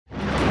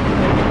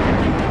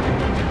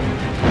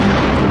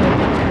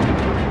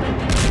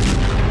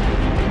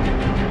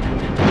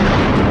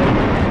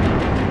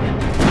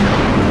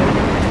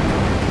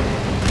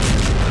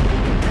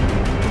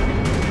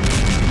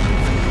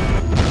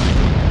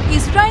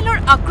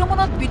ইজৰাইলৰ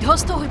আক্ৰমণত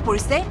বিধ্বস্ত হৈ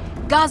পৰিছে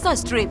গাজা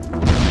ষ্ট্ৰিপ।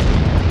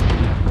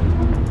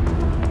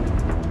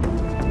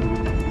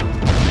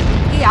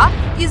 এয়া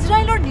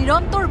ইজৰাইলৰ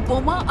নিৰন্তৰ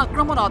বোমা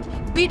আক্ৰমণত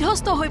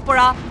বিধ্বস্ত হৈ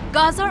পৰা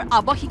গাজাৰ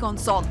আৱাসিক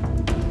অঞ্চল।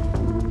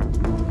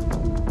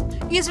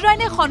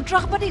 ইজৰাইলে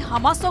সন্ত্ৰাসবাদী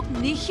হামাছক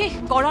নিঃশেষ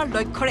কৰাৰ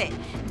লক্ষ্যৰে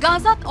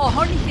গাজাত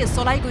অহৰ্নিশে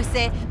চলাই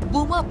গৈছে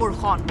বোমা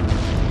বৰ্ষণ।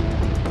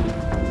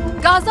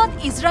 গাজাত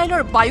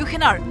ইজৰাইলৰ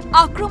বায়ুসেনাৰ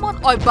আক্ৰমণ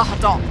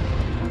অব্যাহত।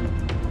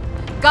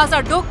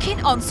 গাজাৰ দক্ষিণ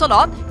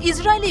অঞ্চলত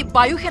ইজৰাইলী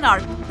বায়ুসেনাৰ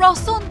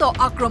প্ৰচণ্ড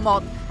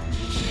আক্ৰমণ।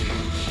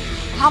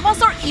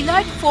 হামাছৰ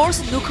ইলাইট ফ'ৰ্চ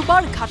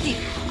নুখবাৰ ঘাটিত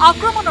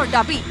আক্ৰমণৰ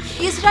দাবী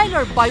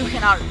ইজৰাইলৰ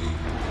বায়ুসেনাৰ।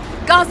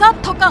 গাজাত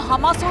থকা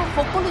হামাছৰ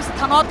সকলো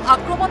স্থানত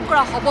আক্ৰমণ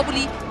কৰা হ'ব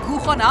বুলি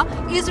ঘোষণা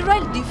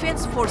ইজৰাইল ডিফেন্স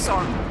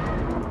ফ'ৰ্চৰ।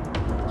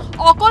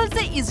 অকল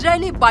যে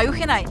ইজৰাইলী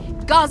বায়ুসেনাই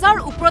গাজাৰ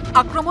ওপৰত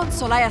আক্ৰমণ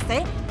চলাই আছে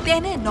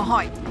তেনে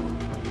নহয়,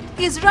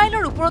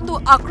 ইজৰাইলৰ ওপৰতো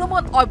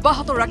আক্ৰমণ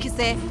অব্যাহত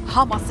ৰাখিছে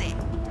হামাছে।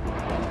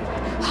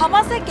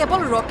 হামাছে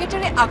কেৱল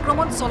ৰকেটেৰে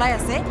আক্ৰমণ চলাই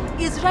আছে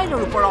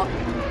ইজৰাইলৰ ওপৰত,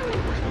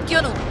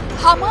 কিয়নো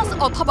হামাছ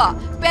অথবা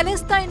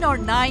পেলেষ্টাইনৰ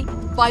নাই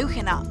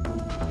বায়ুসেনা।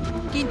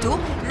 কিন্তু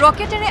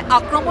ৰকেটেৰে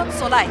আক্ৰমণ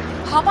চলাই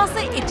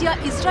হামাছে এতিয়া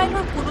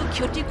ইজৰাইলৰ কোনো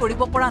ক্ষতি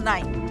কৰিব পৰা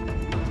নাই।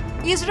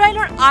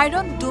 ইজৰাইলৰ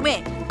আইৰন ডোমে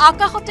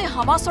আকাশতে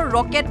হামাছৰ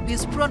ৰকেট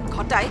বিস্ফোৰণ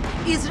ঘটাই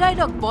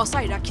ইজৰাইলক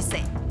বচাই ৰাখিছে।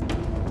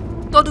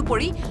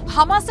 তদুপৰি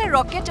হামাছে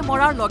ৰকেট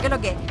মৰাৰ লগে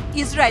লগে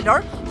ইজৰাইলৰ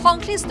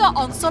সংশ্লিষ্ট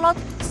অঞ্চলত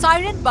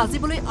চাইৰেন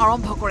বাজিবলৈ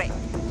আৰম্ভ কৰে।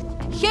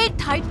 সেই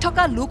ঠাইত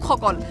থকা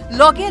লোকসকল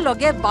লগে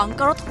লগে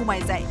বাংকাৰত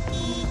সোমাই যায়।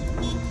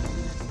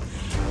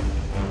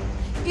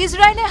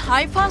 ইজৰাইলে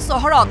হাইফা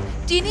চহৰত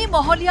 ৩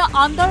 মহলীয়া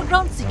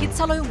আণ্ডাৰগ্ৰাউণ্ড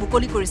চিকিৎসালয়ো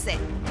মুকলি কৰিছে।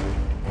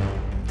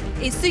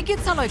 এই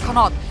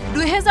চিকিৎসালয়খনত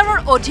 ২০০০ৰ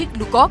অধিক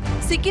লোকক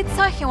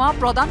চিকিৎসা সেৱা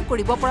প্ৰদান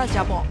কৰিব পৰা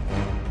যাব।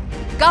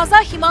 গাজা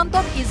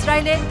সীমান্তত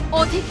ইজৰাইলে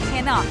অধিক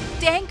সেনা,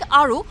 টেংক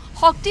আৰু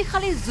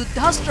শক্তিশালী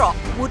যুদ্ধাস্ত্ৰ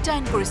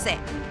মোতায়েন কৰিছে।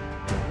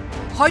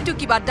 হয়তো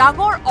কিবা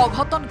ডাঙৰ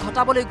অঘটন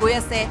ঘটাবলৈ গৈ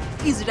আছে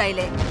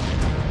ইজৰাইলে।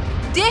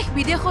 দেশ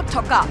বিদেশত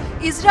থকা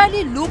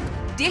ইজৰাইলী লোক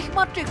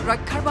দেশমাতৃক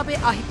ৰক্ষাৰ বাবে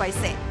আহি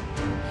পাইছে।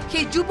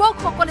 সেই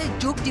যুৱকসকলে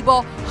যোগ দিব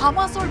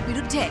হামাছৰ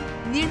বিৰুদ্ধে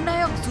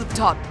নিৰ্ণায়ক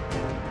যুদ্ধত।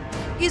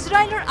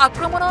 ইজৰাইলৰ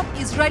আক্ৰমণত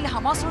ইজৰাইল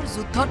হামাছৰ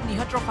যুদ্ধত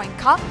নিহতৰ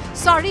সংখ্যা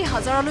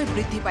 ৪,০০০লৈ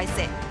বৃদ্ধি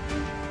পাইছে।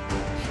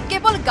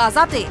 কেৱল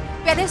গাজাতে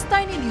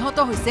পেলেষ্টাইনী নিহত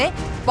হৈছে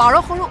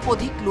 ১২০০ৰো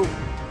অধিক লোক।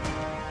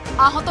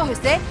 আহত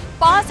হৈছে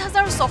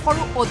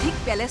 ৫,৬০০ৰো অধিক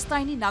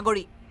পেলেষ্টাইনী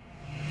নাগৰিক।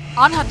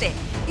 আনহাতে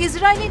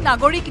ইজৰাইলী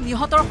নাগৰিক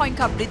নিহতৰ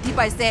সংখ্যা বৃদ্ধি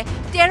পাইছে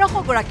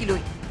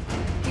 ১৩০০গৰাকীলৈ।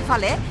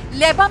 ইফালে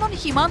লেবানন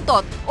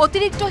সীমান্তত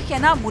অতিৰিক্ত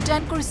সেনা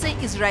মোতায়েন কৰিছে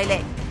ইজৰাইলে।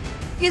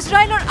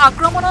 ইজৰাইলৰ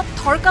আক্ৰমণত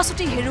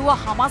থৰকাচুটি হেৰুওৱা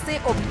হামাছে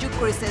অভিযোগ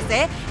কৰিছে যে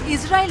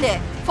ইজৰাইলে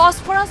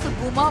ফছফৰাছ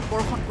বোমা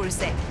বৰ্ষণ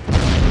কৰিছে।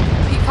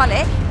 ইফালে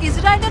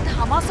ইজৰাইলত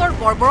হামাছৰ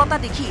বৰ্বৰতা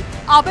দেখি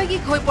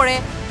আৱেগিক হৈ পৰে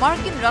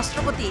মাৰ্কিন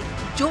ৰাষ্ট্ৰপতি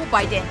Joe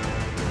Biden.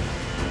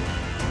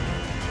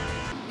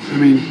 I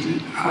mean,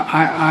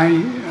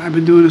 I've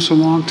been doing this a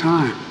long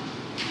time.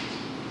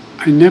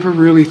 I never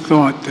really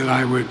thought that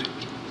I would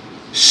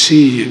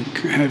see and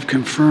have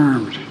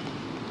confirmed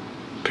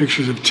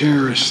pictures of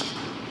terrorists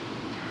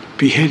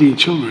beheading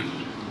children.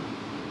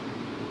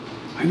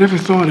 I never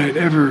thought I'd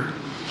ever,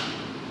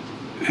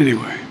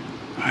 anyway,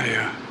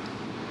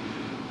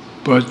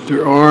 but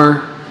there are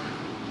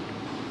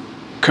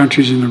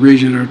countries in the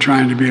region that are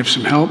trying to be of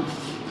some help,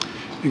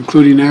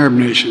 including Arab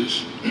nations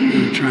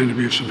that are trying to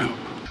be of some help.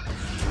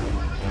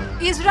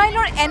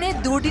 ইজৰাইলৰ এনে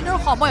দুৰ্দিনৰ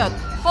সময়ত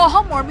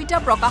সহমৰ্মিতা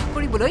প্ৰকাশ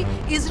কৰিবলৈ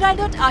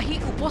ইজৰাইলত আহি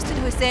উপস্থিত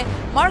হৈছে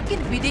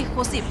মাৰ্কিন বিদেশ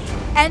সচিব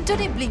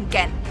এণ্টনি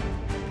ব্লিংকেন।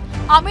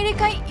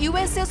 আমেৰিকাই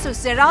USS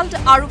জেৰাল্ড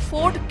আৰু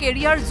ফ'ৰ্ড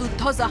কেৰিয়াৰ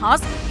যুদ্ধ জাহাজ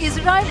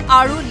ইজৰাইল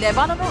আৰু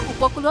লেবাননৰ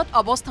উপকূলত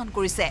অৱস্থান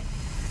কৰিছে।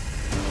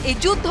 এই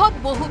যুদ্ধত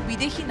বহু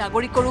বিদেশী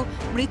নাগৰিকৰো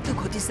মৃত্যু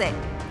ঘটিছে।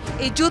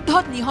 এই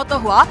যুদ্ধত নিহত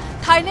হোৱা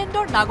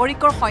থাইলেণ্ডৰ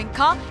নাগৰিকৰ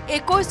সংখ্যা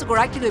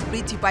 ২১গৰাকীলৈ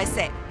বৃদ্ধি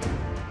পাইছে।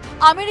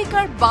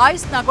 আমেৰিকাৰ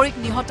 ২২ নাগৰিক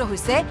নিহত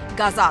হৈছে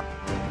গাজাত।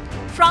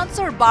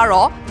 ফ্ৰান্সৰ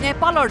 ১২,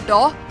 নেপালৰ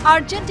 ১০,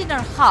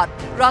 আৰ্জেণ্টিনাৰ ৭,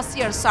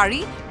 ৰাছিয়াৰ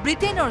 ৪,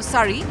 ব্ৰিটেইনৰ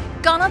 ৪,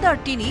 কানাডাৰ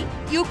 ৩,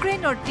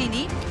 ইউক্ৰেইনৰ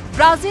 ৩,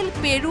 ব্ৰাজিল,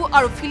 পেৰু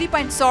আৰু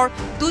ফিলিপাইনছৰ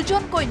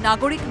 ২জনকৈ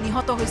নাগৰিক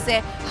নিহত হৈছে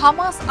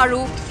হামাছ আৰু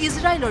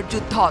ইজৰাইলৰ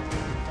যুদ্ধত।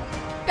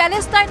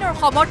 পেলেষ্টাইনৰ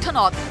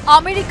সমৰ্থনত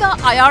আমেৰিকা,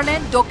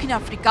 আয়াৰলেণ্ড, দক্ষিণ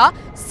আফ্ৰিকা,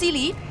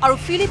 চিলি আৰু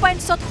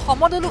ফিলিপাইনছত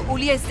সমদলো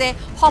উলিয়াইছে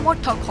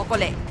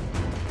সমৰ্থকসকলে।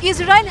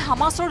 ইজৰাইল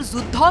হামাছৰ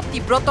যুদ্ধ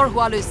তীব্ৰতৰ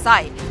হোৱালৈ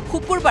চাই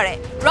শুকুৰবাৰে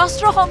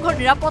ৰাষ্ট্ৰসংঘৰ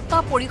নিৰাপত্তা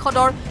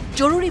পৰিষদৰ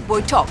জৰুৰী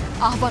বৈঠক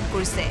আহ্বান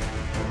কৰিছে।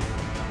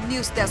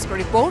 News ডেস্কৰ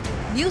report,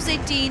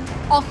 News18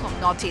 Assam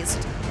Northeast।